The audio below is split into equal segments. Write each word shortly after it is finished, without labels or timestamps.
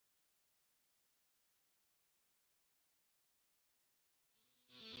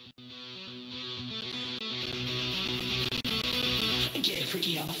Get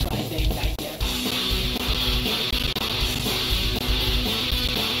freaky on a Friday night, yeah.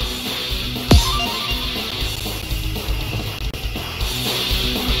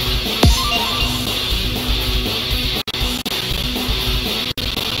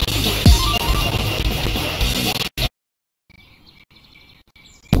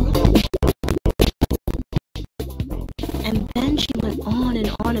 And then she went on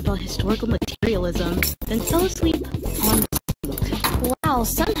and on about historical materialism, then fell asleep on the book. Wow,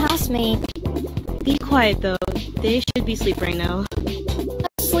 some housemate. Be quiet though, they should be asleep right now.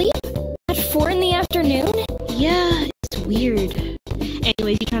 Asleep? At 4 in the afternoon? Yeah, it's weird.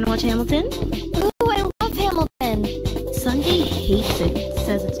 Anyways, you trying to watch Hamilton? Ooh, I love Hamilton. Sunday hates it,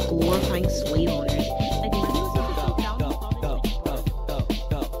 says it's glorifying slave owners. Like, when was it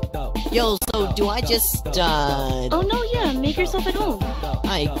Yo, so do I just, Oh no, yeah, make yourself at home.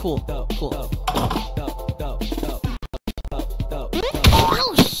 Alright, cool.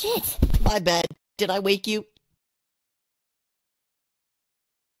 Oh, shit! My bad. Did I wake you?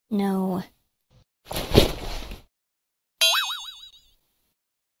 No.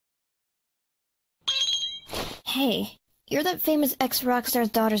 Hey, you're that famous ex-rockstar's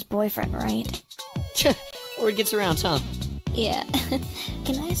daughter's boyfriend, right? Word gets around, huh? Yeah.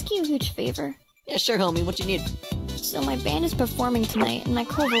 Can I ask you a huge favor? Yeah, sure, homie. What you need? So my band is performing tonight, and my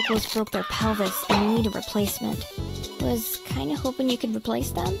co-vocalist broke their pelvis, and we need a replacement. Was kinda hoping you could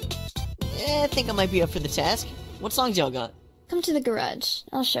replace them? Yeah, I think I might be up for the task. What songs y'all got? Come to the garage.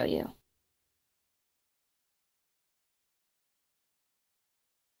 I'll show you.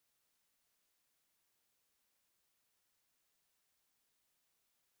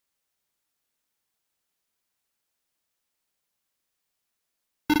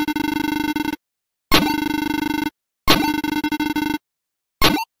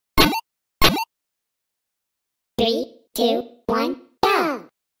 Three, two, one, go!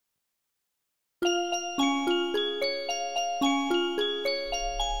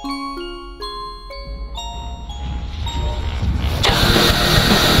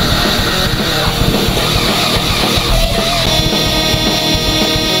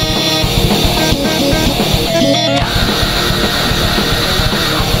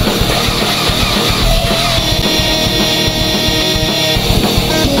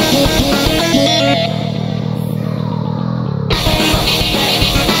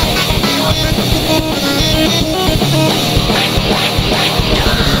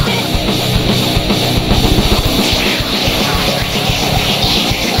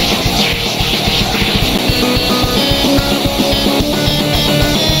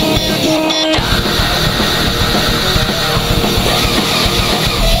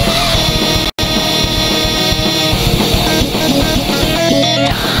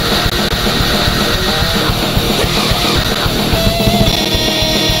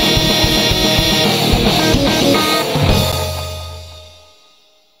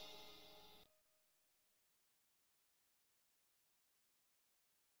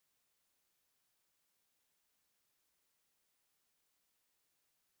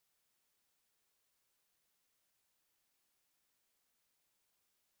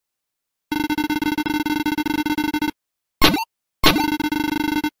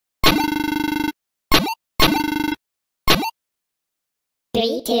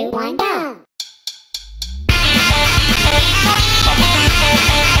 Three, two, one, go!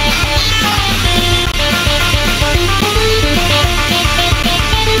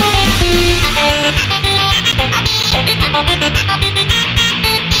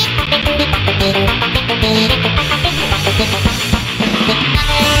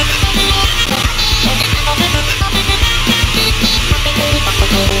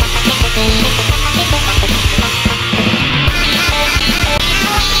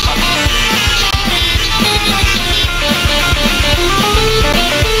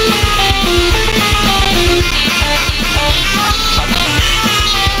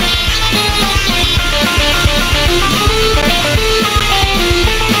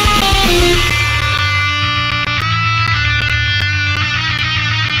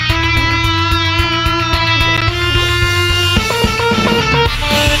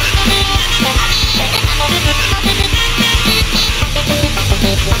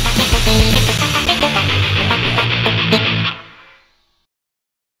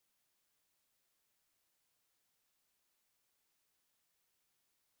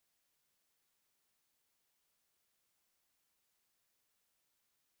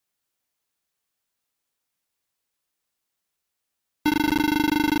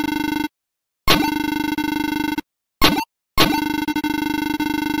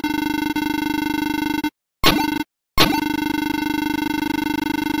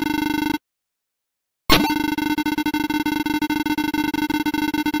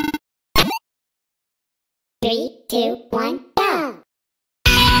 2, 1, go!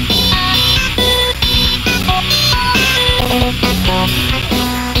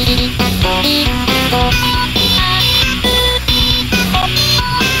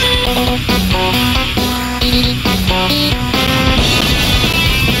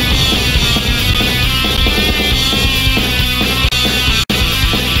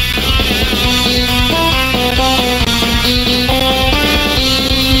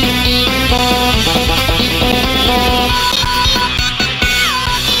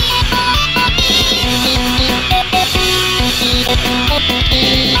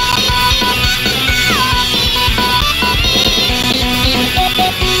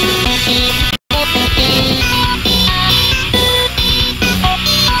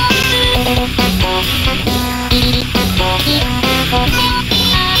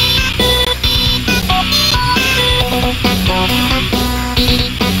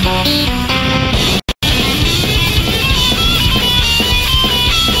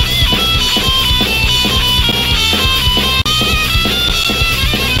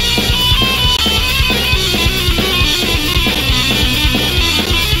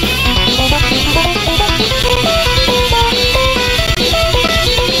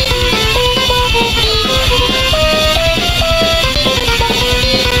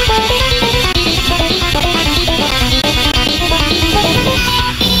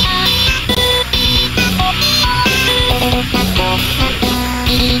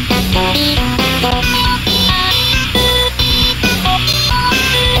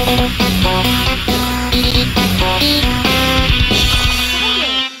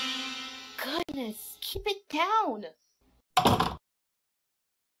 Goodness, keep it down!